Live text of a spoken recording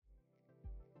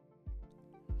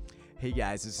Hey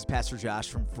guys, this is Pastor Josh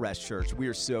from Fresh Church. We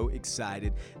are so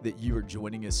excited that you are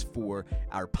joining us for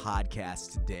our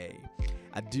podcast today.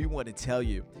 I do want to tell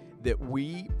you that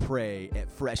we pray at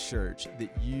Fresh Church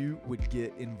that you would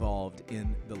get involved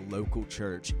in the local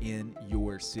church in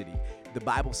your city. The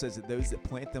Bible says that those that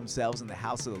plant themselves in the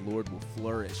house of the Lord will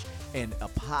flourish. And a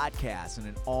podcast and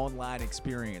an online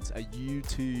experience, a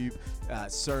YouTube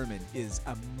sermon is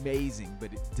amazing,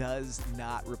 but it does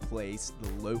not replace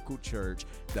the local church,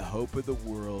 the hope of the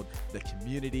world, the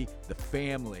community, the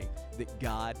family that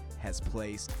God has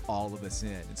placed all of us in.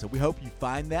 And so we hope you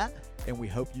find that, and we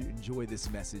hope you enjoy this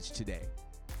message today.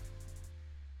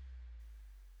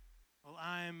 Well,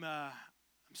 I'm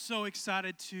so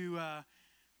excited to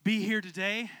be here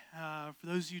today. For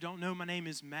those of you who don't know, my name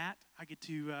is Matt. I get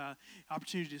to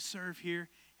opportunity to serve here,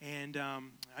 and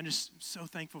I'm just so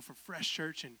thankful for Fresh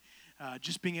Church and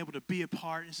just being able to be a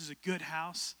part. This is a good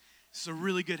house. This is a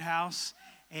really good house,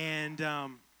 and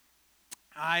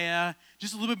I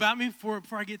just a little bit about me before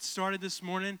I get started this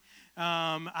morning.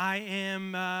 I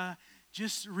am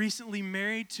just recently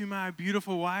married to my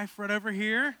beautiful wife right over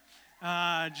here.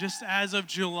 Just as of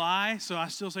July, so I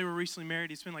still say we're recently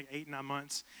married. It's been like 8, 9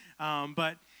 months.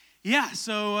 But yeah,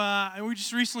 so we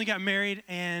just recently got married,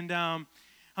 and I'm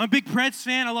a big Preds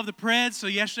fan. I love the Preds, so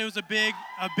yesterday was a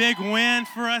big win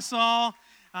for us all.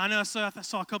 I know I saw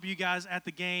a couple of you guys at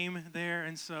the game there,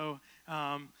 and so,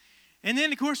 and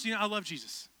then of course, I love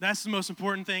Jesus. That's the most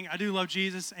important thing. I do love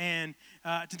Jesus, and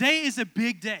today is a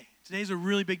big day. Today's a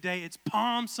really big day. It's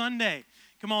Palm Sunday.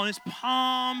 Come on, it's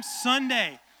Palm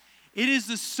Sunday. It is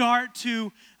the start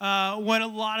to what a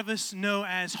lot of us know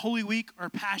as Holy Week or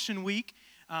Passion Week.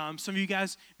 Some of you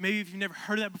guys, maybe if you've never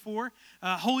heard of that before,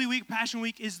 Holy Week, Passion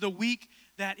Week is the week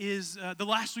that is the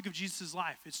last week of Jesus'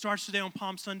 life. It starts today on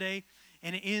Palm Sunday,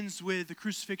 and it ends with the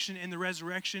crucifixion and the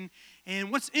resurrection.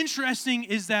 And what's interesting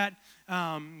is that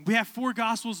we have 4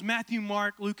 Gospels, Matthew,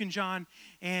 Mark, Luke, and John.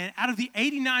 And out of the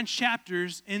 89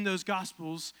 chapters in those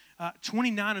Gospels,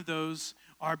 29 of those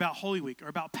are about Holy Week or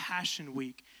about Passion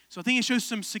Week. So I think it shows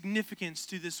some significance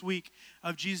to this week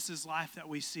of Jesus' life that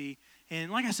we see. And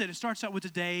like I said, it starts out with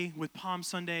today, with Palm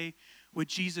Sunday, with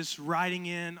Jesus riding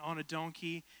in on a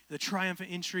donkey, the triumphant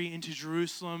entry into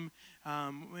Jerusalem,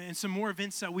 and some more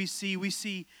events that we see. We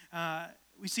see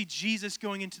Jesus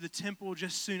going into the temple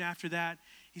just soon after that.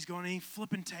 He's going and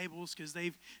flipping tables because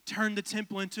they've turned the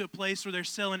temple into a place where they're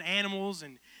selling animals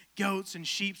and goats and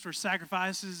sheep for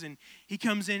sacrifices. And he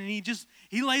comes in and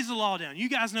he lays the law down. You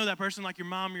guys know that person, like your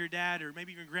mom or your dad or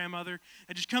maybe your grandmother,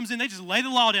 that just comes in, they just lay the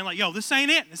law down like, yo, this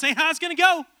ain't it. This ain't how it's going to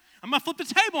go. I'm going to flip the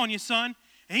table on you, son.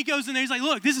 And he goes in there, he's like,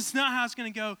 look, this is not how it's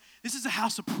going to go. This is a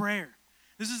house of prayer.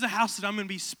 This is a house that I'm going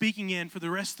to be speaking in for the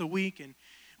rest of the week. And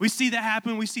we see that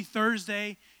happen. We see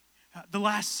Thursday, the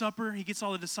Last Supper. He gets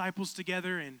all the disciples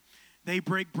together, and they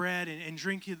break bread and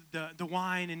drink the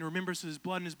wine in remembrance of his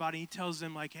blood and his body. He tells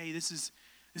them, like, hey, this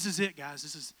is it, guys.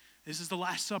 This is the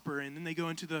Last Supper. And then they go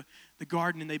into the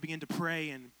garden, and they begin to pray.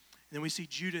 And then we see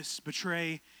Judas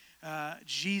betray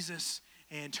Jesus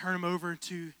and turn him over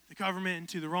to the government and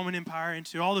to the Roman Empire and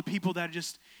to all the people that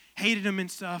just hated him and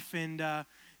stuff. And then,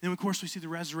 of course, we see the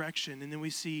resurrection. And then we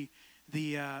see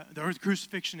the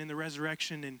crucifixion and the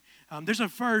resurrection. And there's a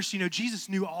verse, Jesus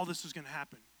knew all this was going to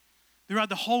happen. Throughout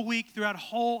the whole week, throughout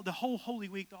the whole Holy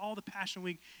Week, all the Passion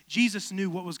Week, Jesus knew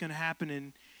what was going to happen.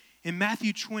 And in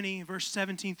Matthew 20, verse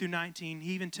 17 through 19,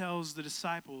 he even tells the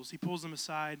disciples, he pulls them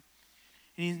aside,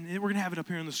 and we're going to have it up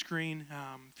here on the screen.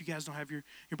 If you guys don't have your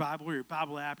Bible or your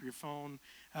Bible app or your phone,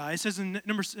 it says in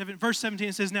verse 17,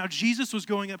 it says, now Jesus was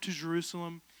going up to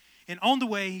Jerusalem, and on the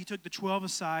way he took the 12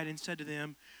 aside and said to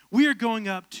them, we are going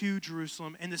up to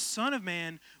Jerusalem, and the Son of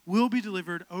Man will be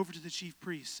delivered over to the chief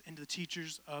priests and to the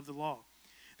teachers of the law.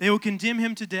 They will condemn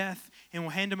him to death and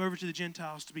will hand him over to the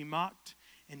Gentiles to be mocked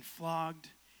and flogged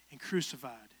and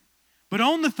crucified. But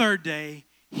on the 3rd day,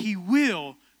 he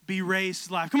will be raised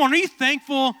to life. Come on, are you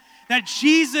thankful that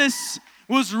Jesus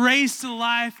was raised to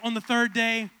life on the 3rd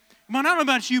day? Come on, I don't know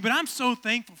about you, but I'm so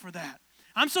thankful for that.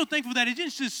 I'm so thankful that it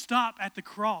didn't just stop at the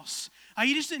cross.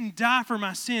 He just didn't die for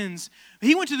my sins.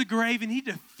 He went to the grave and he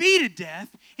defeated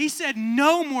death. He said,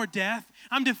 no more death.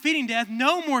 I'm defeating death.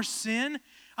 No more sin.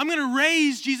 I'm going to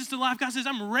raise Jesus to life. God says,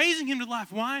 I'm raising him to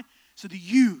life. Why? So that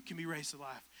you can be raised to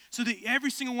life. So that every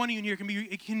single one of you in here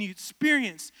can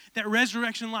experience that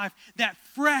resurrection life, that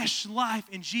fresh life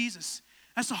in Jesus.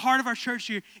 That's the heart of our church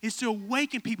here, is to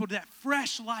awaken people to that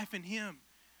fresh life in him.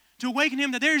 To awaken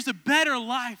him that there's a better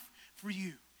life for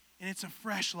you, and it's a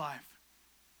fresh life.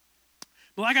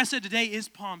 But like I said, today is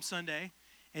Palm Sunday,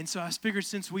 and so I figured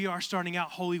since we are starting out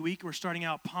Holy Week, we're starting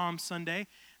out Palm Sunday,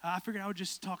 I figured I would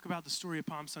just talk about the story of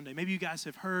Palm Sunday. Maybe you guys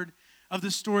have heard of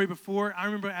this story before. I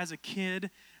remember as a kid,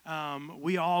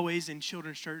 we always, in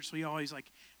children's church, we always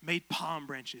like made palm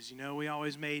branches, we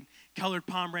always made colored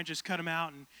palm branches, cut them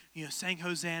out, and, sang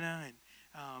Hosanna.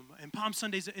 And Palm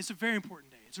Sunday, it's a very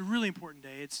important day. It's a really important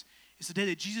day. It's the day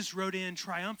that Jesus rode in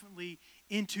triumphantly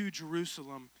into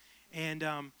Jerusalem. And,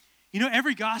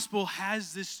 every gospel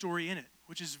has this story in it,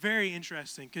 which is very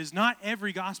interesting because not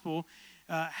every gospel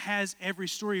has every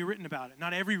story written about it.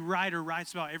 Not every writer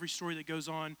writes about every story that goes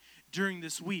on during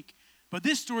this week. But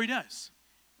this story does.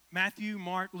 Matthew,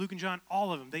 Mark, Luke, and John,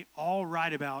 all of them, they all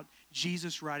write about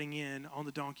Jesus riding in on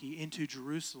the donkey into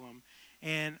Jerusalem.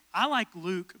 And I like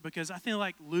Luke because I feel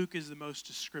like Luke is the most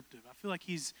descriptive. I feel like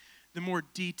he's the more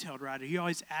detailed writer. He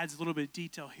always adds a little bit of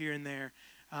detail here and there.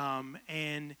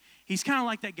 And he's kind of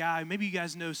like that guy. Maybe you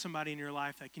guys know somebody in your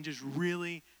life that can just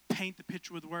really paint the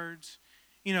picture with words.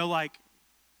 Like,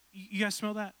 you guys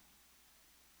smell that?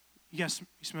 You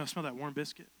smell that warm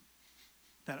biscuit?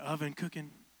 That oven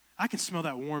cooking? I can smell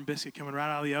that warm biscuit coming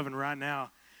right out of the oven right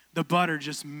now. The butter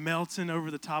just melting over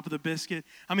the top of the biscuit.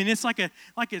 I mean, it's like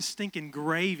a stinking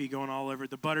gravy going all over it.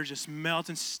 The butter just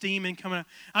melting, steaming, coming up.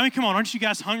 I mean, come on, aren't you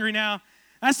guys hungry now?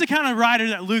 That's the kind of writer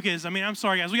that Luke is. I mean, I'm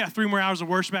sorry, guys. We got 3 more hours of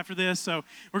worship after this, so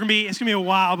it's going to be a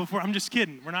while before. I'm just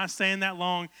kidding. We're not staying that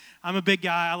long. I'm a big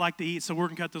guy. I like to eat, so we're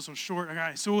going to cut this one short. All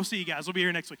right, so we'll see you guys. We'll be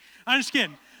here next week. I'm just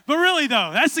kidding. But really, though,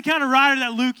 that's the kind of writer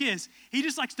that Luke is. He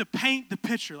just likes to paint the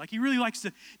picture. Like, he really likes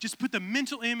to just put the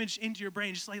mental image into your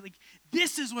brain. Just like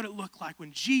this is what it looked like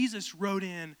when Jesus rode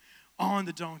in on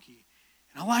the donkey.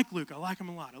 And I like Luke. I like him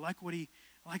a lot. I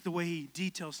like the way he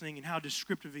details things and how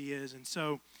descriptive he is. And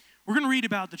so we're going to read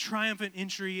about the triumphant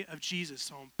entry of Jesus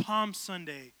on Palm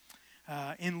Sunday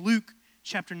in Luke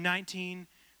chapter 19,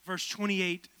 verse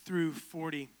 28 through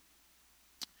 40.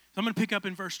 So I'm going to pick up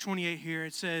in verse 28 here.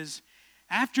 It says,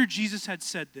 after Jesus had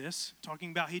said this, talking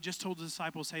about he just told the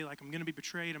disciples, hey, I'm going to be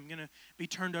betrayed, I'm going to be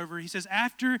turned over. He says,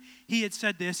 after he had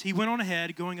said this, he went on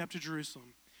ahead, going up to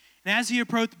Jerusalem. And as he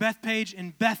approached Bethphage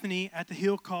and Bethany at the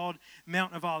hill called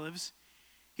Mount of Olives,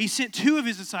 he sent 2 of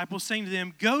his disciples, saying to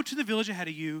them, go to the village ahead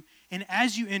of you, and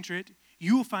as you enter it,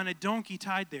 you will find a donkey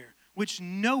tied there, which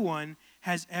no one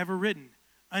has ever ridden.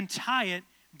 Untie it,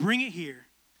 bring it here.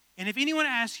 And if anyone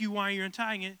asks you why you're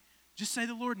untying it, just say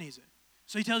the Lord needs it.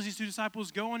 So he tells these 2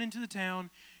 disciples, go on into the town.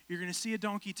 You're going to see a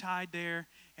donkey tied there.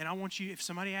 And I want you, if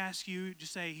somebody asks you,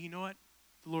 just say, you know what?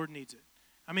 The Lord needs it.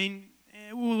 I mean,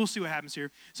 we'll see what happens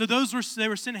here. So they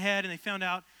were sent ahead, and they found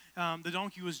out the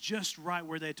donkey was just right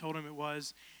where they told him it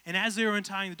was. And as they were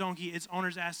untying the donkey, its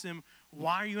owners asked them,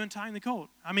 why are you untying the colt?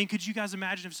 I mean, could you guys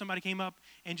imagine if somebody came up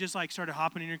and just started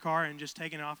hopping in your car and just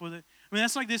taking off with it? I mean,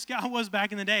 that's like this guy was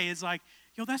back in the day. It's like,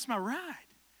 yo, that's my ride.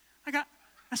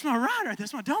 That's my ride right there.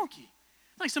 That's my donkey.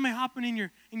 Like somebody hopping in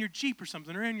your Jeep or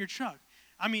something, or in your truck.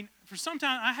 I mean, for some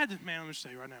time, I had this, man, let me just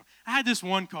tell you right now. I had this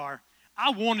one car. I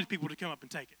wanted people to come up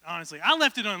and take it, honestly. I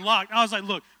left it unlocked. I was like,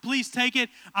 look, please take it.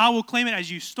 I will claim it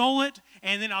as you stole it,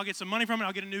 and then I'll get some money from it.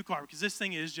 I'll get a new car, because this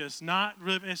thing is just not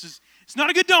really, it's not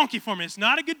a good donkey for me. It's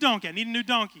not a good donkey. I need a new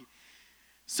donkey.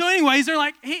 So anyways, they're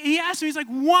like, he asked me, he's like,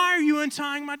 why are you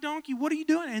untying my donkey? What are you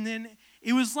doing? And then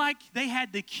it was like they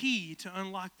had the key to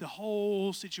unlock the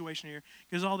whole situation here,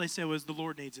 because all they said was, the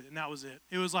Lord needs it, and that was it.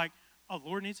 It was like, oh, the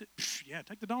Lord needs it? Psh, yeah,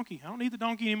 take the donkey. I don't need the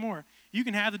donkey anymore. You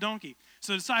can have the donkey.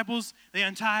 So the disciples, they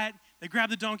untie it, they grab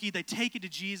the donkey, they take it to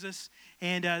Jesus,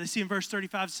 and they see in verse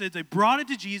 35, it says, they brought it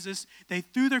to Jesus, they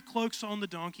threw their cloaks on the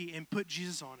donkey and put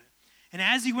Jesus on it. And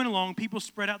as he went along, people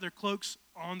spread out their cloaks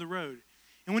on the road.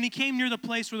 And when he came near the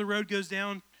place where the road goes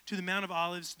down to the Mount of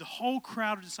Olives, the whole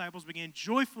crowd of disciples began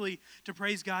joyfully to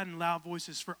praise God in loud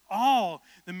voices for all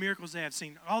the miracles they have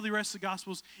seen. All the rest of the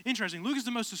Gospels, interesting. Luke is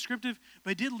the most descriptive,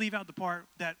 but he did leave out the part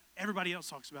that everybody else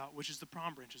talks about, which is the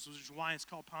palm branches, which is why it's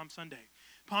called Palm Sunday.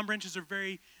 Palm branches are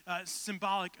very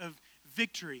symbolic of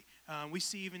victory. We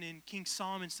see even in King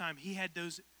Solomon's time, he had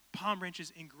those palm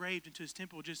branches engraved into his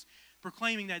temple, just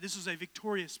proclaiming that this was a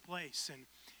victorious place.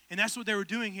 And that's what they were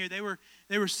doing here.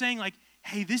 They were saying, like,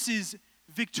 hey, this is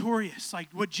victorious. Like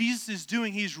what Jesus is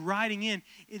doing, he's riding in.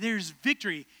 There's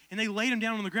victory. And they laid him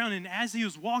down on the ground. And as he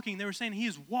was walking, they were saying he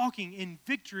is walking in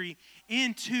victory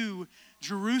into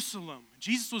Jerusalem.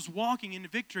 Jesus was walking into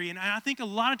victory. And I think a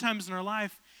lot of times in our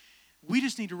life, we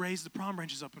just need to raise the palm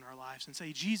branches up in our lives and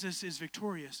say, Jesus is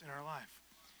victorious in our life.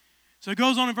 So it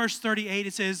goes on in verse 38.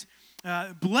 It says,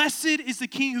 blessed is the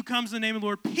King who comes in the name of the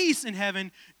Lord. Peace in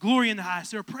heaven, glory in the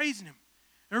highest. They're praising him.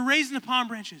 They're raising the palm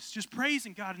branches, just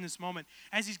praising God in this moment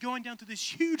as he's going down through this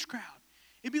huge crowd.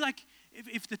 It'd be like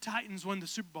if the Titans won the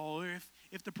Super Bowl, or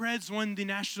if the Preds won the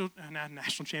national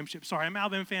championship. Sorry, I'm an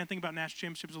Alabama fan. I think about national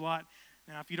championships a lot.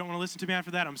 Now, if you don't want to listen to me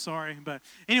after that, I'm sorry. But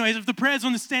anyways, if the Preds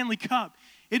won the Stanley Cup,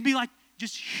 it'd be like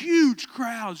just huge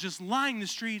crowds just lining the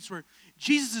streets where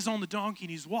Jesus is on the donkey and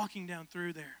he's walking down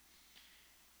through there.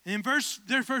 And in verse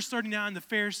 39, the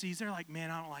Pharisees, they're like,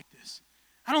 man, I don't like this.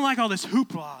 I don't like all this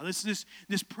hoopla,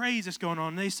 this praise that's going on.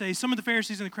 And they say, some of the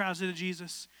Pharisees in the crowd said to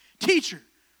Jesus, teacher,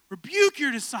 rebuke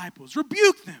your disciples,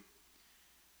 rebuke them.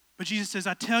 But Jesus says,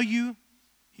 I tell you,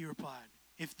 he replied,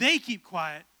 if they keep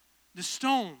quiet, the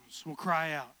stones will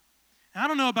cry out. And I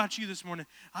don't know about you this morning.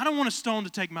 I don't want a stone to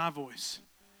take my voice.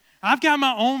 I've got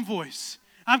my own voice.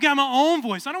 I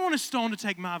don't want a stone to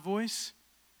take my voice.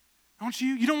 Don't you?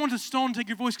 You don't want a stone to take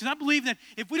your voice, because I believe that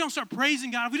if we don't start praising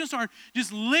God, if we don't start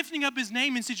just lifting up his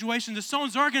name in situations, the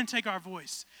stones are going to take our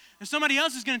voice. And somebody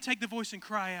else is going to take the voice and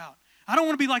cry out. I don't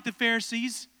want to be like the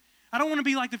Pharisees. I don't want to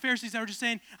be like the Pharisees that were just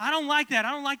saying, I don't like that.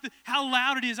 I don't like how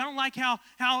loud it is. I don't like how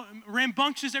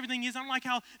rambunctious everything is. I don't like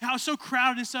how it's so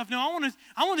crowded and stuff. No,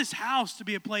 I want this house to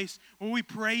be a place where we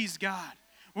praise God,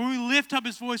 where we lift up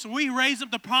his voice, where we raise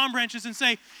up the palm branches and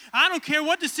say, I don't care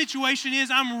what the situation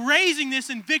is. I'm raising this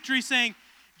in victory, saying,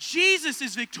 Jesus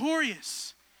is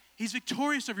victorious. He's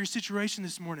victorious over your situation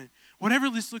this morning. Whatever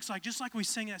this looks like, just like we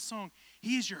sang that song,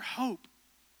 he is your hope.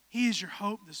 He is your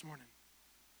hope this morning.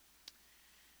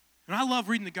 And I love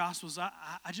reading the Gospels. I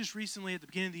just recently, at the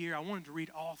beginning of the year, I wanted to read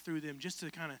all through them just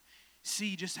to kind of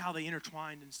see just how they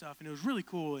intertwined and stuff. And it was really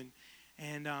cool.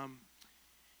 And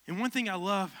one thing I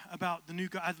love about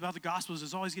the Gospels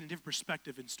is always getting a different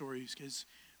perspective in stories. Because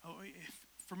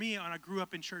for me, when I grew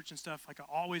up in church and stuff, like I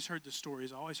always heard the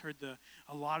stories. I always heard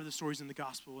a lot of the stories in the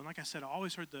Gospel. And like I said, I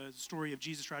always heard the story of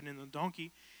Jesus riding in the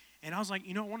donkey. And I was like,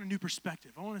 I want a new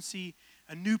perspective. I want to see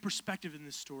a new perspective in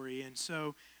this story. And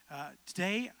so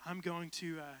today I'm going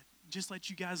to just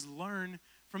let you guys learn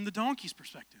from the donkey's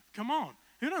perspective. Come on.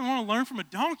 Who doesn't want to learn from a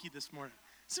donkey this morning?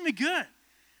 It's going to be good.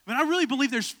 But I really believe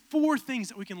there's 4 things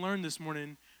that we can learn this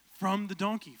morning from the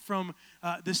donkey, from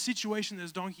the situation that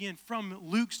this donkey in, from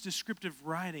Luke's descriptive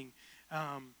writing. So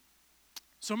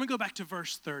I'm going to go back to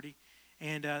verse 30,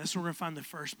 and that's where we're going to find the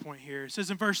first point here. It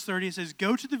says in verse 30, it says,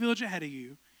 go to the village ahead of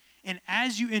you, and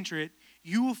as you enter it,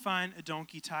 you will find a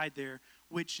donkey tied there,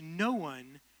 which no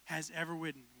one has ever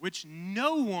ridden. Which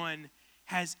no one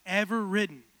has ever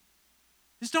ridden.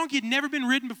 This donkey had never been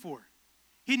ridden before.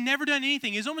 He had never done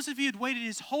anything. It's almost as if he had waited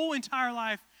his whole entire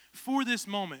life for this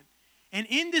moment. And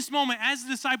in this moment, as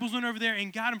the disciples went over there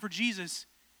and got him for Jesus,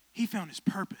 he found his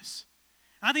purpose.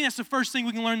 I think that's the first thing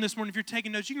we can learn this morning. If you're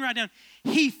taking notes, you can write down,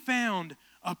 he found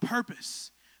a purpose.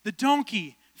 The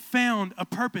donkey found a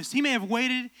purpose. He may have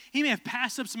waited. He may have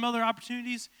passed up some other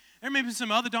opportunities. There may be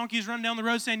some other donkeys running down the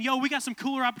road saying, yo, we got some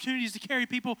cooler opportunities to carry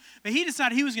people. But he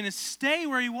decided he was going to stay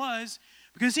where he was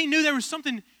because he knew there was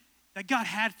something that God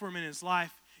had for him in his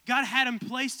life. God had him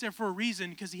placed there for a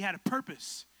reason because he had a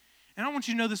purpose. And I want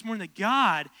you to know this morning that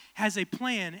God has a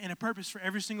plan and a purpose for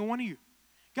every single one of you.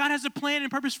 God has a plan and a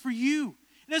purpose for you.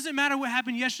 It doesn't matter what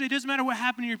happened yesterday. It doesn't matter what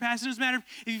happened in your past. It doesn't matter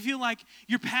if you feel like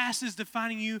your past is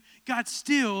defining you. God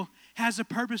still has a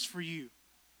purpose for you.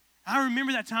 I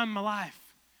remember that time in my life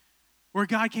where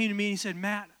God came to me and he said,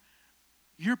 Matt,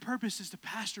 your purpose is to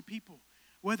pastor people,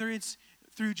 whether it's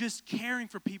through just caring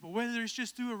for people, whether it's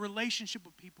just through a relationship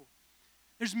with people.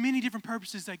 There's many different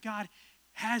purposes that God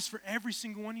has for every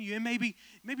single one of you. And maybe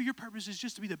your purpose is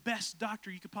just to be the best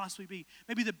doctor you could possibly be.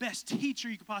 Maybe the best teacher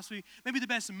you could possibly be. Maybe the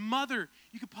best mother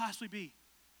you could possibly be.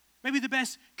 Maybe the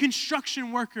best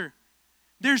construction worker.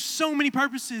 There's so many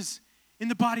purposes in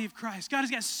the body of Christ. God has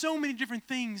got so many different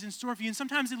things in store for you. And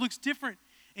sometimes it looks different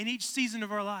in each season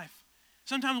of our life.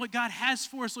 Sometimes what God has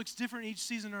for us looks different in each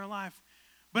season of our life.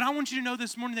 But I want you to know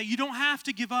this morning that you don't have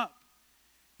to give up.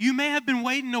 You may have been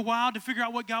waiting a while to figure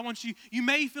out what God wants you. You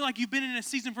may feel like you've been in a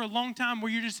season for a long time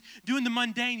where you're just doing the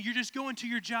mundane. You're just going to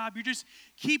your job. You're just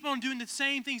keep on doing the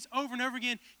same things over and over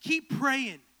again. Keep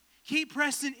praying. Keep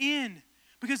pressing in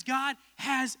because God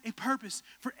has a purpose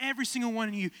for every single one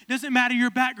of you. Doesn't matter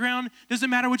your background. Doesn't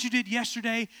matter what you did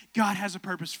yesterday. God has a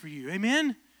purpose for you.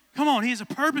 Amen? Come on. He has a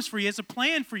purpose for you. He has a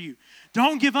plan for you.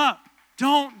 Don't give up.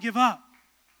 Don't give up.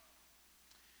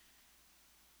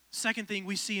 Second thing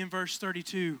we see in verse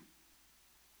 32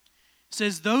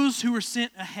 says, those who were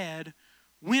sent ahead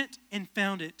went and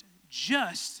found it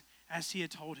just as he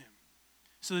had told him.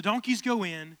 So the donkeys go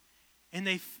in, and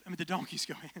the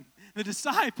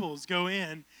disciples go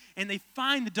in, and they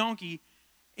find the donkey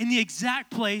in the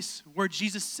exact place where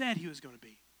Jesus said he was going to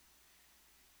be.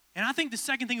 And I think the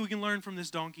second thing we can learn from this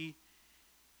donkey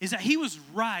is that he was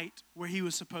right where he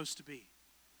was supposed to be.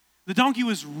 The donkey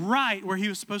was right where he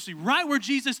was supposed to be, right where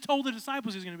Jesus told the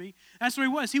disciples he was going to be. That's where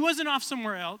he was. He wasn't off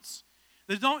somewhere else.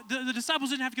 The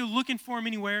disciples didn't have to go looking for him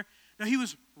anywhere. No, he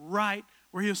was right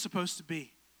where he was supposed to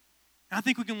be. And I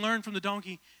think we can learn from the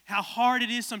donkey how hard it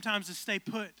is sometimes to stay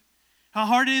put. How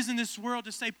hard it is in this world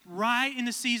to stay right in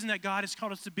the season that God has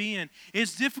called us to be in.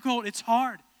 It's difficult. It's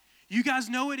hard. You guys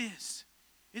know it is.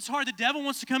 It's hard. The devil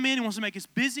wants to come in and wants to make us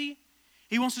busy.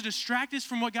 He wants to distract us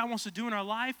from what God wants to do in our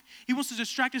life. He wants to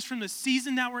distract us from the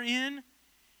season that we're in.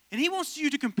 And he wants you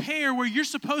to compare where you're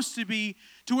supposed to be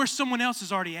to where someone else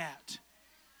is already at.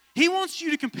 He wants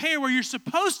you to compare where you're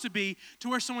supposed to be to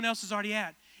where someone else is already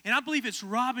at. And I believe it's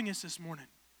robbing us this morning.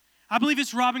 I believe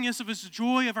it's robbing us of its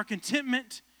joy, of our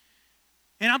contentment.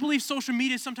 And I believe social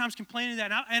media sometimes complaining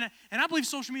that. And I believe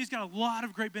social media's got a lot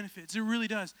of great benefits. It really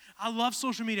does. I love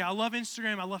social media. I love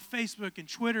Instagram. I love Facebook and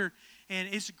Twitter. And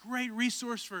it's a great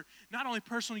resource for not only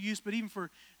personal use, but even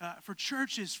for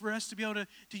churches, for us to be able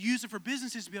to use it, for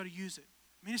businesses to be able to use it.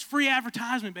 I mean, it's free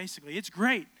advertisement, basically. It's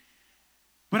great.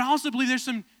 But I also believe there's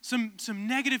some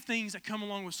negative things that come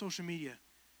along with social media.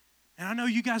 And I know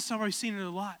you guys have already seen it a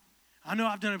lot. I know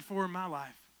I've done it before in my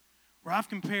life, where I've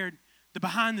compared the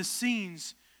behind the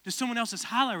scenes to someone else's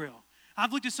highlight reel.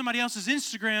 I've looked at somebody else's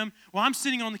Instagram while I'm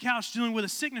sitting on the couch dealing with a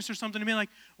sickness or something and being like,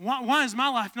 why is my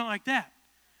life not like that?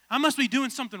 I must be doing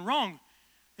something wrong.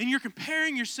 And you're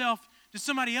comparing yourself to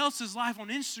somebody else's life on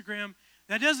Instagram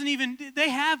that doesn't even, they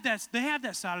have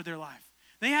that side of their life.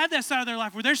 They have that side of their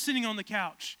life where they're sitting on the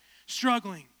couch,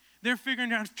 struggling. They're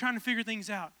trying to figure things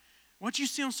out. What you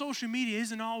see on social media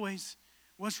isn't always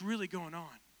what's really going on.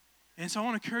 And so I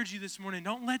want to encourage you this morning,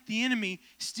 don't let the enemy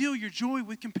steal your joy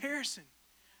with comparison.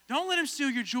 Don't let him steal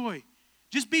your joy.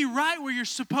 Just be right where you're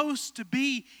supposed to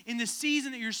be in the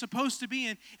season that you're supposed to be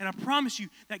in, and I promise you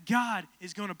that God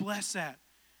is going to bless that.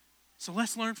 So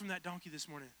let's learn from that donkey this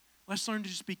morning. Let's learn to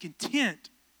just be content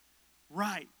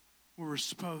right where we're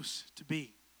supposed to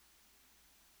be.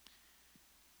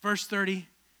 Verse 30,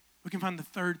 we can find the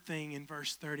third thing in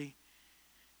verse 30.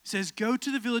 It says, go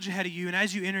to the village ahead of you, and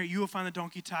as you enter it, you will find the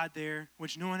donkey tied there,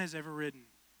 which no one has ever ridden.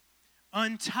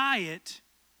 Untie it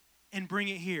and bring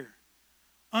it here.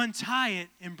 Untie it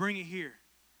and bring it here.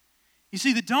 You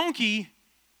see, the donkey,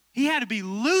 he had to be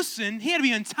loosened, he had to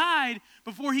be untied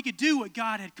before he could do what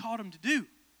God had called him to do.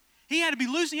 He had to be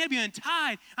loosened, he had to be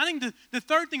untied. I think the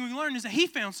third thing we learned is that he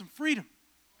found some freedom.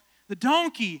 The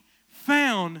donkey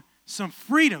found some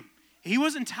freedom. He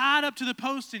wasn't tied up to the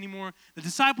post anymore. The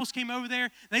disciples came over there.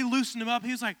 They loosened him up.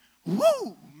 He was like,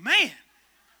 whoo, man,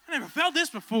 I never felt this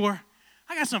before.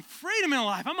 I got some freedom in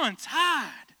life. I'm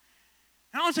untied.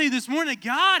 And I want to tell you this morning that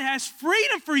God has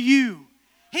freedom for you.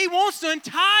 He wants to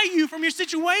untie you from your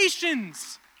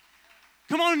situations.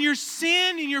 Come on, your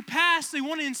sin and your past, they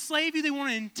want to enslave you. They want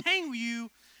to entangle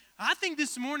you. I think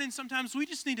this morning sometimes we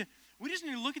just need to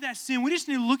look at that sin. We just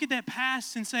need to look at that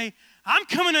past and say, I'm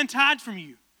coming untied from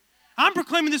you. I'm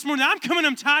proclaiming this morning that I'm coming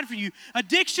untied from you.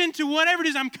 Addiction to whatever it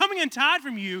is, I'm coming untied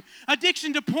from you.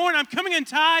 Addiction to porn, I'm coming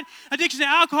untied. Addiction to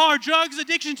alcohol or drugs,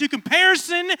 addiction to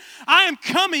comparison, I am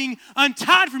coming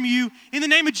untied from you in the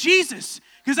name of Jesus.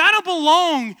 Because I don't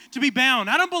belong to be bound.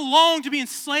 I don't belong to be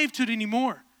enslaved to it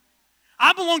anymore.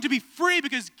 I belong to be free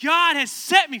because God has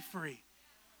set me free.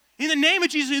 In the name of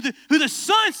Jesus, who the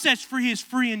Son sets free is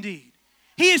free indeed.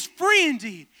 He is free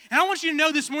indeed. And I want you to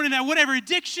know this morning that whatever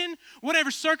addiction,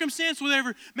 whatever circumstance,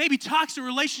 whatever maybe toxic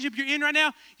relationship you're in right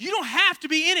now, you don't have to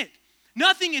be in it.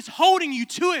 Nothing is holding you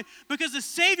to it because the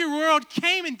Savior world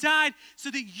came and died so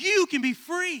that you can be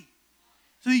free,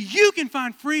 so that you can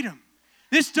find freedom.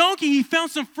 This donkey, he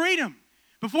found some freedom.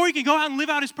 Before he could go out and live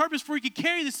out his purpose, before he could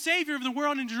carry the Savior of the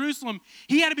world in Jerusalem,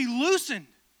 he had to be loosened.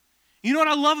 You know what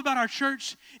I love about our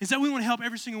church is that we want to help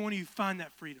every single one of you find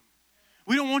that freedom.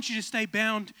 We don't want you to stay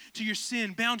bound to your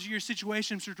sin, bound to your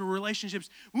situations or to relationships.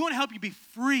 We want to help you be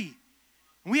free.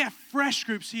 And we have fresh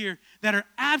groups here that are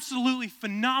absolutely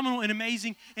phenomenal and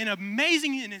amazing in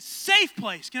a safe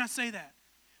place. Can I say that?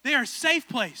 They are a safe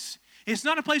place. It's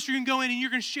not a place where you can go in and you're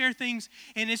going to share things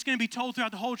and it's going to be told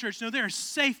throughout the whole church. No, they're a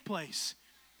safe place.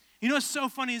 You know what's so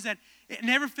funny is that it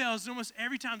never fails. Almost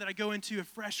every time that I go into a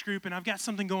fresh group and I've got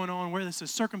something going on, whether it's a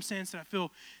circumstance that I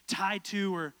feel tied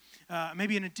to or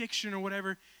maybe an addiction or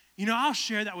whatever, you know, I'll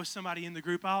share that with somebody in the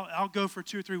group. I'll go for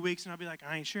 2 or 3 weeks and I'll be like,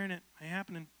 I ain't sharing it. Ain't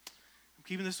happening. I'm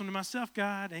keeping this one to myself,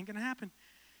 God. Ain't going to happen.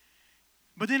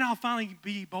 But then I'll finally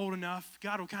be bold enough.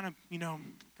 God will kind of,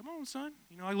 come on, son.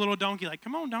 Like a little donkey, like,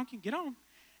 come on, donkey, get on.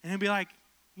 And he'll be like,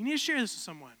 you need to share this with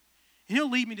someone. And he'll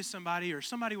lead me to somebody or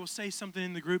somebody will say something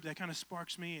in the group that kind of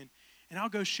sparks me and I'll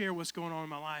go share what's going on in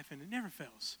my life, and it never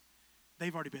fails.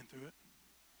 They've already been through it.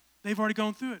 They've already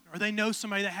gone through it, or they know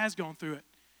somebody that has gone through it.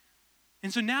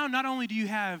 And so now not only do you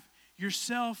have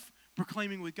yourself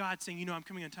proclaiming with God, saying, I'm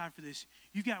coming untied for this.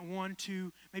 You've got 1,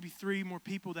 2, maybe 3 more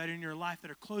people that are in your life that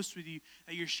are close with you,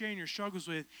 that you're sharing your struggles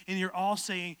with, and you're all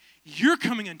saying, you're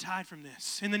coming untied from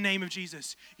this in the name of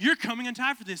Jesus. You're coming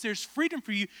untied for this. There's freedom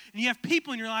for you, and you have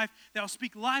people in your life that will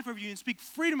speak life over you and speak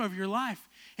freedom over your life,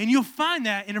 and you'll find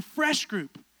that in a fresh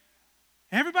group.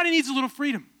 Everybody needs a little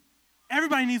freedom.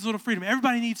 Everybody needs a little freedom.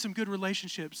 Everybody needs some good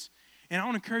relationships, and I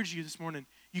want to encourage you this morning,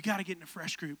 you got to get in a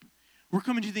fresh group. We're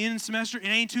coming to the end of the semester. It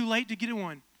ain't too late to get in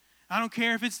one. I don't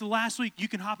care if it's the last week. You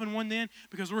can hop in one then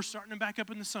because we're starting them back up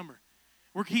in the summer.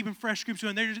 We're keeping fresh groups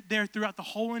going. They're there throughout the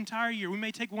whole entire year. We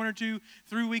may take 1 or 2,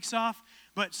 3 weeks off,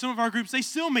 but some of our groups, they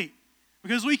still meet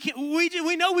because we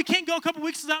know we can't go a couple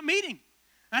weeks without meeting.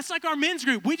 That's like our men's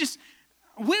group. We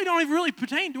don't even really we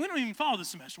don't even follow the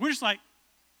semester. We're just like,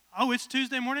 oh, it's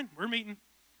Tuesday morning, we're meeting.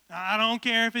 I don't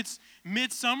care if it's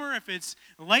midsummer, if it's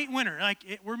late winter,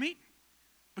 we're meeting.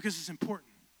 Because it's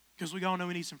important. Because we all know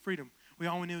we need some freedom. We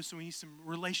all know we need some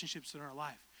relationships in our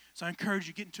life. So I encourage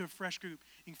you, get into a fresh group.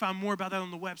 You can find more about that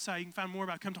on the website. You can find more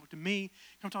about come talk to me.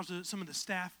 Come talk to some of the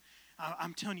staff.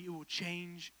 I'm telling you, it will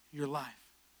change your life.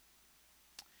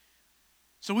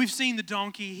 So we've seen the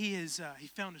donkey. He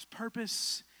found his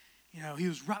purpose. He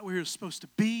was right where he was supposed to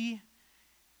be.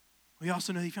 We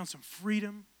also know he found some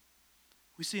freedom.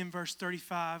 We see in verse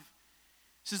 35,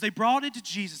 it says, they brought it to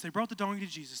Jesus. They brought the donkey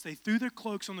to Jesus. They threw their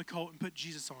cloaks on the colt and put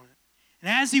Jesus on it. And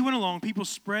as he went along, people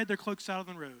spread their cloaks out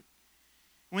on the road.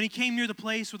 When he came near the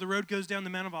place where the road goes down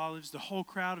the Mount of Olives, the whole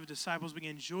crowd of disciples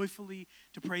began joyfully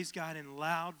to praise God in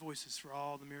loud voices for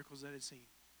all the miracles that they had seen.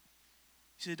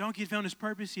 He said, the donkey had found his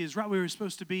purpose. He is right where he was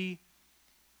supposed to be.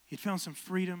 He had found some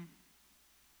freedom.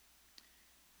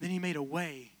 Then he made a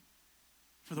way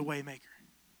for the way maker.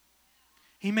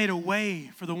 He made a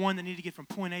way for the one that needed to get from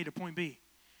point A to point B.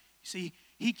 You see,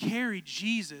 he carried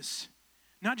Jesus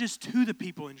not just to the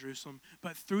people in Jerusalem,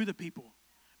 but through the people.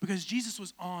 Because Jesus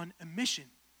was on a mission.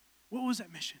 What was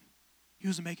that mission? He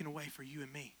was making a way for you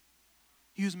and me.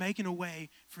 He was making a way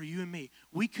for you and me.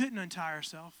 We couldn't untie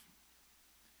ourselves.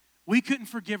 We couldn't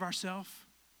forgive ourselves.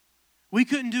 We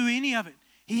couldn't do any of it.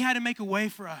 He had to make a way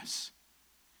for us.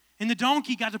 And the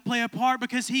donkey got to play a part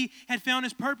because he had found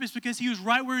his purpose, because he was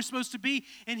right where he was supposed to be,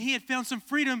 and he had found some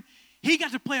freedom. He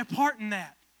got to play a part in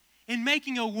that, in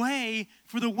making a way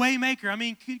for the way maker. I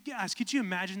mean, guys, could you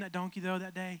imagine that donkey, though,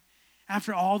 that day?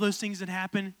 After all those things that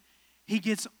happened, he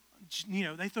gets,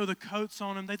 they throw the coats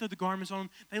on him, they throw the garments on him,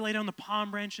 they lay down the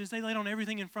palm branches, they lay down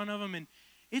everything in front of him, and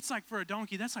it's like for a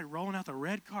donkey, that's like rolling out the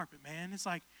red carpet, man. It's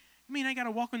like, I got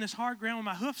to walk on this hard ground with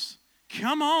my hoofs.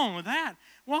 Come on with that.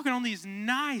 Walking on these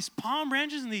nice palm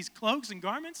branches and these cloaks and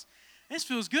garments. This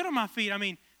feels good on my feet.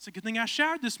 It's a good thing I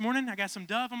showered this morning. I got some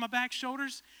Dove on my back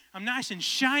shoulders. I'm nice and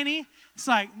shiny. It's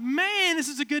like, man, this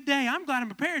is a good day. I'm glad I'm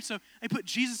prepared. So they put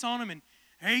Jesus on him, and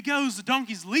there he goes. The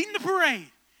donkey's leading the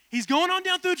parade. He's going on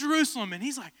down through Jerusalem, and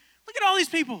he's like, look at all these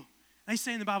people. They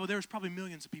say in the Bible there was probably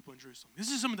millions of people in Jerusalem.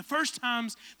 This is some of the first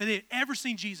times that they had ever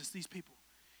seen Jesus, these people.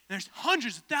 And there's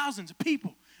hundreds of thousands of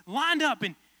people lined up,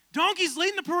 and donkey's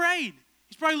leading the parade.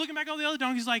 He's probably looking back at all the other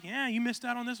donkeys like, yeah, you missed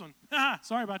out on this one.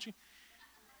 Sorry about you.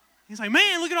 He's like,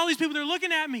 man, look at all these people. They're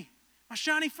looking at me. My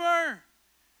shiny fur.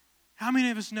 How many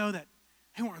of us know that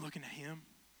they weren't looking at him?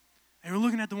 They were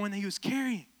looking at the one that he was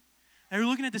carrying. They were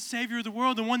looking at the Savior of the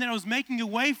world, the one that was making a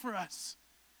way for us.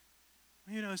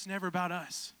 It's never about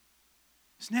us.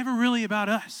 It's never really about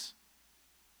us.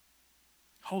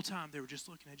 The whole time they were just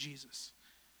looking at Jesus.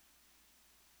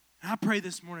 And I pray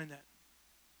this morning that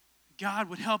God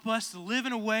would help us to live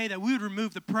in a way that we would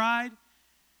remove the pride,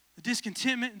 the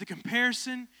discontentment, the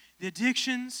comparison, the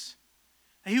addictions,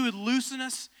 that he would loosen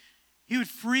us, he would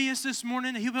free us this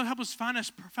morning, that he would help us find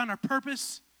our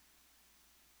purpose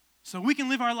so we can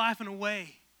live our life in a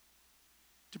way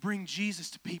to bring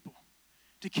Jesus to people,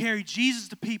 to carry Jesus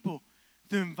to people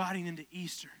through inviting them to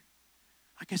Easter.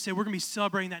 Like I said, we're going to be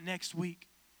celebrating that next week.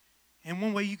 And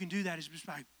one way you can do that is just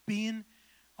by being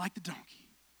like the donkey,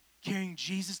 carrying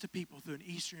Jesus to people through an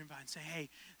Easter invite and say, hey,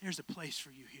 there's a place for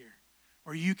you here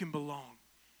where you can belong.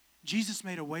 Jesus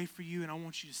made a way for you, and I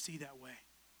want you to see that way.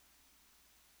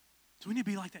 So we need to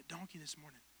be like that donkey this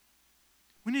morning.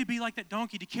 We need to be like that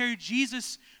donkey to carry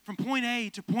Jesus from point A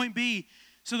to point B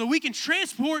so that we can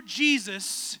transport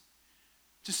Jesus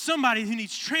to somebody who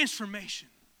needs transformation.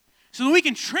 So that we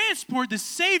can transport the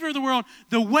Savior of the world,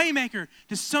 the Waymaker,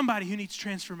 to somebody who needs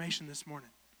transformation this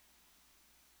morning.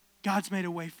 God's made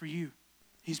a way for you.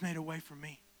 He's made a way for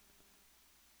me.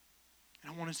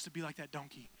 And I want us to be like that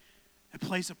donkey that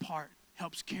plays a part,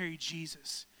 helps carry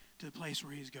Jesus to the place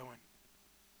where he's going.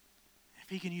 If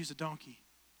he can use a donkey,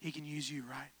 he can use you,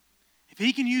 right? If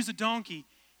he can use a donkey,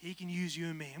 he can use you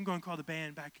and me. I'm going to call the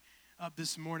band back up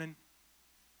this morning.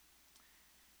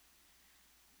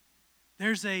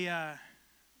 There's a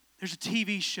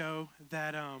TV show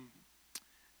that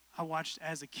I watched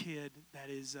as a kid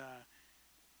that is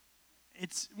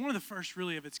it's one of the first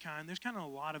really of its kind. There's kind of a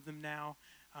lot of them now.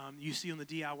 You see on the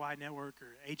DIY network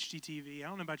or HGTV. I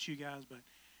don't know about you guys, but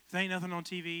if there ain't nothing on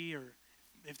TV, or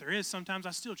if there is, sometimes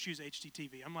I still choose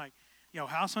HGTV. I'm like, yo,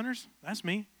 House Hunters, that's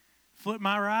me. Flip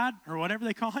My Ride, or whatever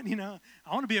they call it,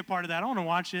 I want to be a part of that. I want to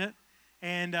watch it.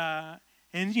 And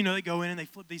they go in and they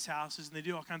flip these houses and they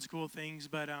do all kinds of cool things.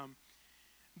 But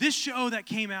this show that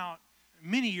came out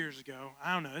many years ago,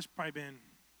 I don't know, it's probably been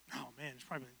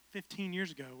 15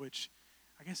 years ago, which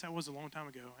I guess that was a long time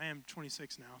ago. I am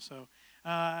 26 now. So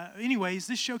anyways,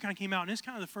 this show kind of came out, and it's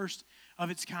kind of the first of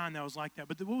its kind that was like that.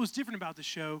 But what was different about the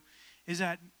show is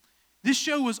that this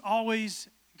show was always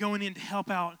going in to help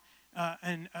out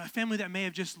a family that may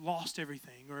have just lost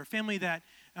everything, or a family that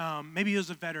maybe was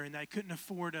a veteran that couldn't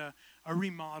afford a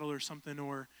remodel or something,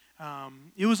 or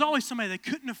it was always somebody that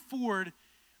couldn't afford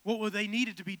what they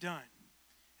needed to be done.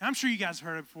 And I'm sure you guys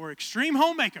heard it before, Extreme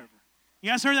Home Makeover.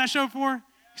 You guys heard that show before?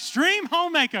 Extreme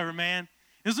Home Makeover, man.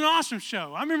 It was an awesome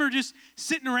show. I remember just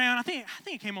sitting around. I think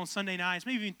it came on Sunday nights,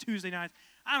 maybe even Tuesday nights.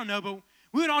 I don't know, but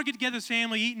we would all get together as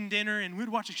family, eating dinner, and we'd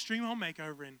watch Extreme Home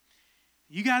Makeover. And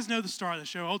you guys know the star of the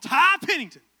show, old Ty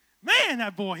Pennington. Man,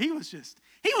 that boy, he was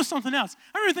something else.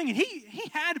 I remember thinking he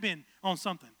had been on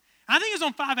something. I think it was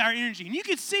on 5 Hour Energy, and you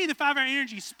could see the 5 Hour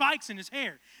Energy spikes in his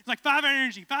hair. It's like 5 Hour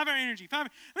Energy, 5 Hour Energy, 5 Hour.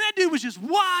 I mean, that dude was just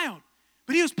wild,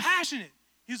 but he was passionate.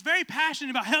 He was very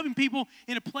passionate about helping people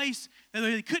in a place that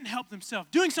they couldn't help themselves,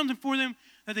 doing something for them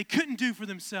that they couldn't do for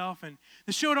themselves. And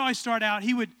the show would always start out,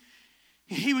 he would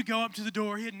go up to the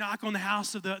door, he'd knock on the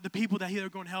house of the people that he was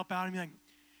going to help out, and be like,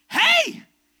 hey,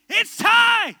 it's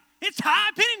Ty. It's Ty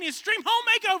Pennington, Extreme Home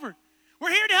Makeover.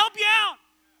 We're here to help you out.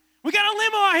 We got a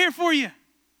limo out here for you.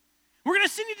 We're going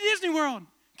to send you to Disney World.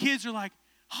 Kids are like,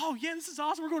 oh, yeah, this is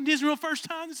awesome. We're going to Disney World first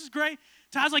time. This is great.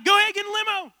 Ty's like, go ahead, get in the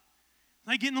limo.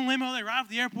 They get in the limo. They arrive at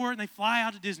the airport, and they fly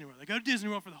out to Disney World. They go to Disney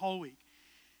World for the whole week.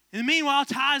 And meanwhile,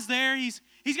 Ty's there. He's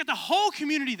got the whole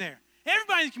community there.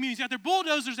 Everybody in the community's got their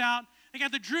bulldozers out. They got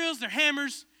their drills, their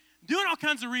hammers, doing all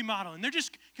kinds of remodeling. They're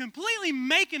just completely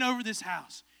making over this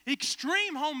house.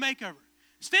 Extreme Home Makeover.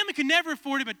 His family could never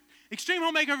afford it, but Extreme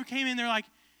Home Makeover came in. They're like,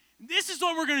 this is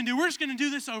what we're going to do. We're just going to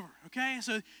do this over, okay?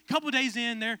 So a couple of days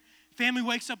in, their family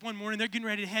wakes up one morning. They're getting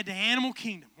ready to head to Animal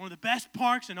Kingdom, one of the best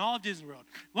parks in all of Disney World.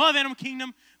 Love Animal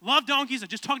Kingdom. Love donkeys. I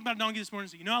just talked about a donkey this morning,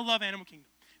 so I love Animal Kingdom.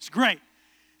 It's great.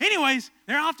 Anyways,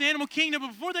 they're off to Animal Kingdom, but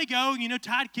before they go,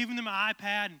 Ty giving them an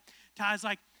iPad, and Ty's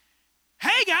like,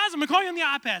 hey, guys, I'm going to call you on the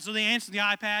iPad. So they answer the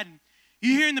iPad, and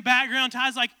you hear in the background,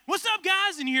 Ty's like, what's up,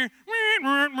 guys? And you hear,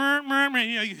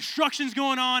 instructions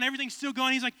going on, everything's still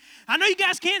going. He's like, I know you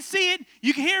guys can't see it.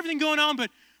 You can hear everything going on, but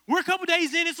we're a couple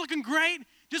days in. It's looking great.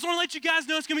 Just want to let you guys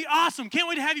know it's going to be awesome. Can't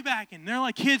wait to have you back. And they're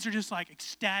like, kids are just like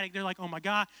ecstatic. They're like, oh, my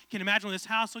God, can't imagine what this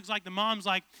house looks like. The mom's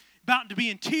like about to be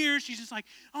in tears. She's just like,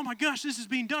 oh, my gosh, this is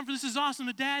being done for. This is awesome.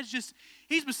 The dad's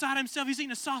he's beside himself. He's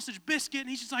eating a sausage biscuit, and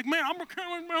he's just like, man, I'm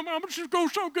just go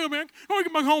so good, man. I want to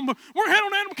get back home, but we're heading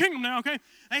on to Animal Kingdom now, okay?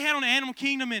 They head on to Animal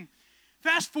Kingdom, and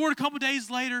fast forward a couple days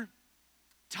later,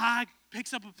 Ty picks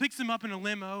them up in a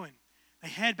limo, and they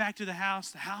head back to the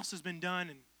house. The house has been done,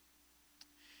 and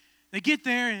they get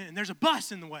there, and there's a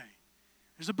bus in the way.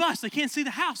 There's a bus. They can't see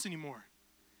the house anymore.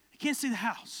 They can't see the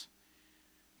house.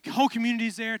 The whole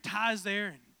community's there. Ty's there,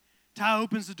 and Ty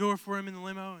opens the door for him in the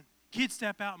limo, and kids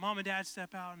step out. Mom and dad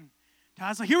step out, and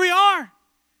Ty's like, here we are.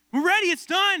 We're ready. It's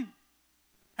done.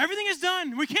 Everything is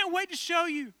done. We can't wait to show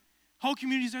you. Whole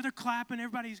community's there. They're clapping.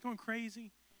 Everybody's going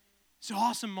crazy. It's an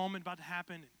awesome moment about to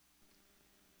happen. And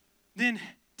then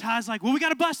Ty's like, well, we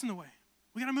got a bus in the way.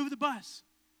 We got to move the bus.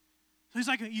 So he's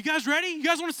like, you guys ready? You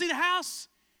guys want to see the house?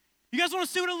 You guys want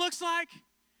to see what it looks like?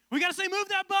 We got to say, move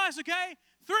that bus, okay?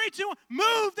 3, 2, 1,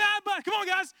 move that bus. Come on,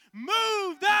 guys.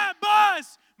 Move that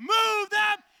bus. Move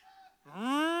that.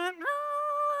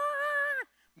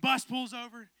 Bus pulls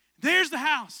over. There's the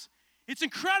house. It's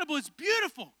incredible. It's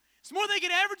beautiful. It's more than they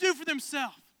could ever do for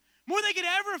themselves. More than they could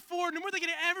ever afford, and more than they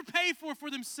could ever pay for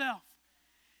themselves.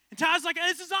 And Ty's like,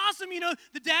 this is awesome.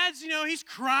 The dad's, he's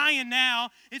crying now.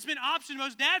 It's been option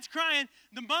mode. Dad's crying.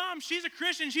 The mom, she's a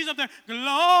Christian. She's up there,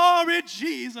 glory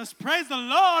Jesus. Praise the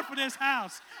Lord for this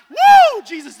house. Woo!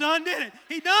 Jesus done did it.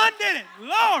 He done did it.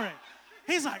 Glory.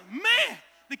 He's like, man.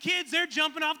 The kids, they're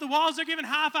jumping off the walls. They're giving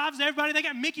high fives to everybody. They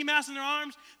got Mickey Mouse in their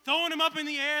arms, throwing them up in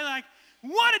the air like,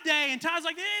 what a day. And Ty's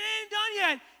like, it ain't done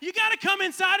yet. You got to come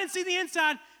inside and see the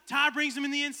inside. Ty brings them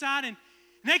in the inside, and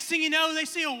Next thing you know, they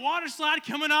see a water slide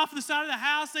coming off the side of the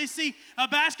house. They see a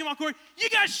basketball court. You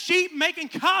got sheep making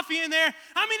coffee in there.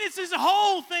 I mean, it's this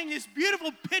whole thing, this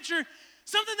beautiful picture,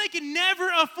 something they can never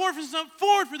afford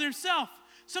for themselves,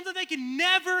 something they can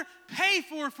never pay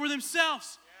for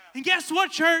themselves. Yeah. And guess what,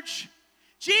 church?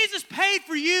 Jesus paid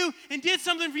for you and did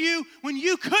something for you when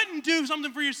you couldn't do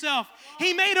something for yourself.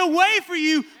 He made a way for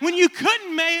you when you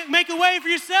couldn't make a way for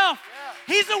yourself.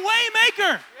 Yeah. He's a way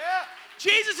maker. Yeah.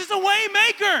 Jesus is a way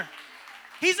maker.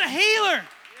 He's a healer. Yeah.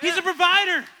 He's a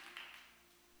provider.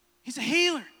 He's a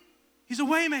healer. He's a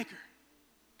way maker.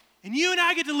 And you and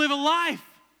I get to live a life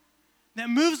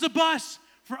that moves the bus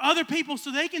for other people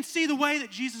so they can see the way that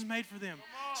Jesus made for them.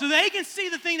 So they can see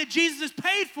the thing that Jesus has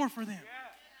paid for them. Yeah.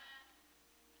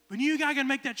 But you and I got to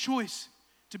make that choice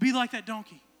to be like that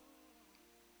donkey.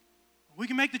 We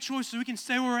can make the choice so we can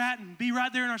stay where we're at and be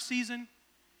right there in our season.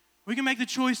 We can make the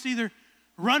choice to either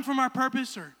run from our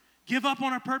purpose or give up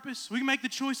on our purpose. We can make the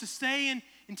choice to stay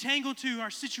entangled to our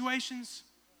situations.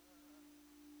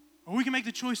 Or we can make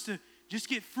the choice to just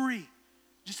get free,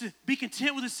 just to be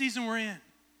content with the season we're in,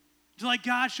 to let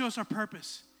God show us our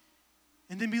purpose,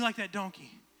 and then be like that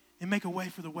donkey and make a way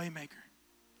for the way maker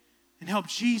and help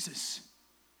Jesus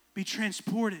be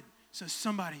transported so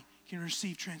somebody can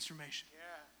receive transformation.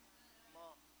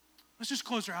 Let's just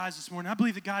close our eyes this morning. I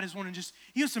believe that God is wanting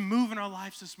He wants to move in our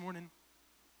lives this morning.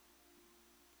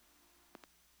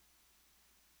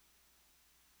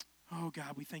 Oh,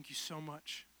 God, we thank you so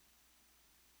much.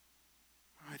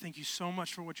 I thank you so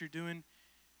much for what you're doing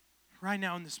right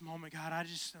now in this moment, God.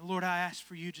 Lord, I ask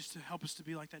for you just to help us to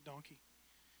be like that donkey.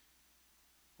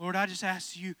 Lord, I just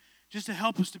ask you just to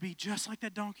help us to be just like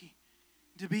that donkey,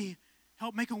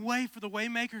 help make a way for the way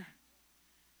maker.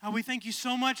 We thank you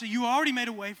so much that you already made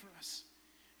a way for us.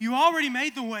 You already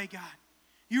made the way, God.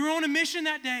 You were on a mission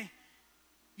that day.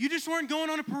 You just weren't going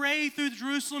on a parade through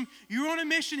Jerusalem. You were on a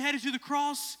mission headed to the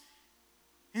cross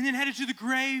and then headed to the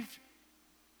grave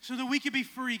so that we could be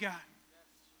free, God.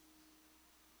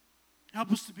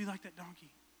 Help us to be like that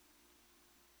donkey.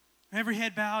 Every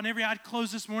head bowed and every eye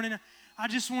closed this morning. I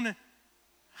just want to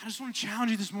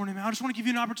challenge you this morning, man. I just want to give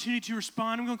you an opportunity to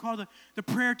respond. I'm going to call the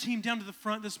prayer team down to the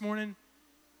front this morning.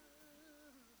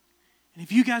 And if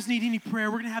you guys need any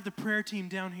prayer, we're going to have the prayer team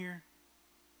down here.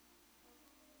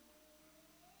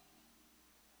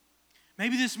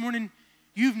 Maybe this morning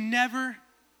you've never,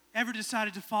 ever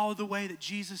decided to follow the way that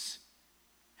Jesus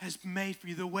has made for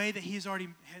you, the way that He has already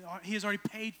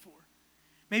paid for.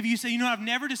 Maybe you say, you know, I've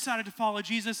never decided to follow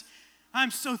Jesus.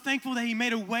 I'm so thankful that He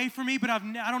made a way for me, but I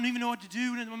don't even know what to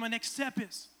do and what my next step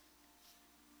is.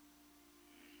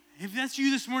 If that's you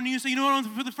this morning, you say, you know what,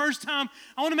 for the first time,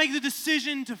 I want to make the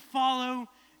decision to follow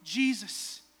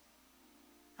Jesus.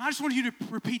 I just want you to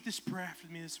repeat this prayer after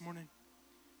me this morning.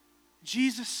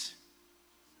 Jesus,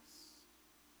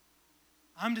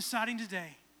 I'm deciding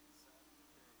today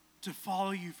to follow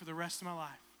you for the rest of my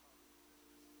life.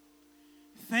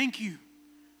 Thank you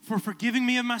for forgiving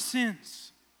me of my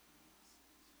sins.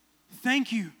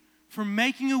 Thank you for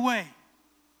making a way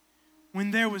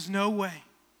when there was no way.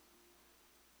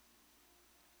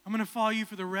 I'm going to follow you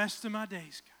for the rest of my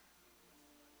days, God.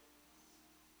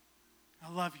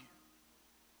 I love you.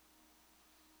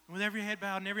 And with every head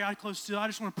bowed and every eye closed still, I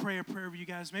just want to pray a prayer over you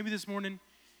guys. Maybe this morning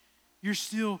you're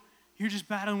just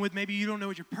battling with, maybe you don't know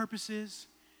what your purpose is.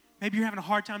 Maybe you're having a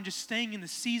hard time just staying in the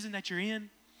season that you're in.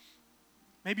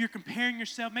 Maybe you're comparing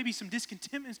yourself. Maybe some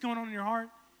discontentment is going on in your heart.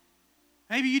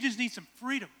 Maybe you just need some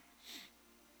freedom.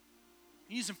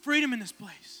 You need some freedom in this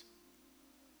place.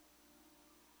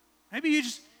 Maybe you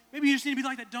just need to be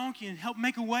like that donkey and help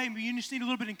make a way. Maybe you just need a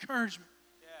little bit of encouragement.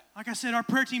 Yeah. Like I said, our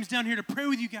prayer team's down here to pray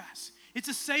with you guys. It's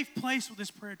a safe place with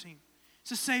this prayer team.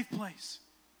 It's a safe place.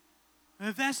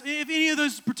 If any of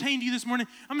those pertain to you this morning,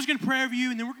 I'm just going to pray over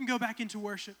you, and then we're going to go back into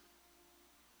worship.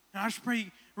 And I just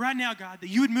pray right now, God, that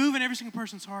you would move in every single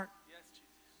person's heart. Yes, Jesus.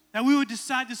 That we would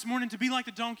decide this morning to be like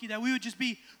the donkey, that we would just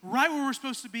be right where we're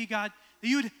supposed to be, God. That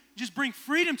you would just bring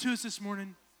freedom to us this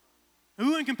morning. That we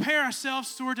wouldn't compare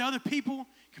ourselves to other people,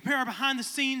 compare our behind the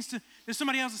scenes to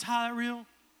somebody else's highlight reel.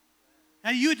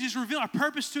 That you would just reveal our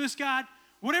purpose to us, God.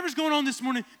 Whatever's going on this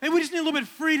morning, maybe we just need a little bit of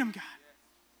freedom, God.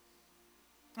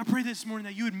 I pray this morning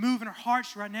that you would move in our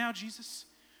hearts right now, Jesus.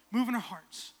 Move in our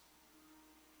hearts.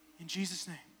 In Jesus'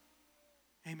 name,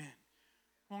 amen.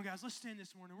 Come on, guys, let's stand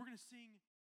this morning. We're going to sing.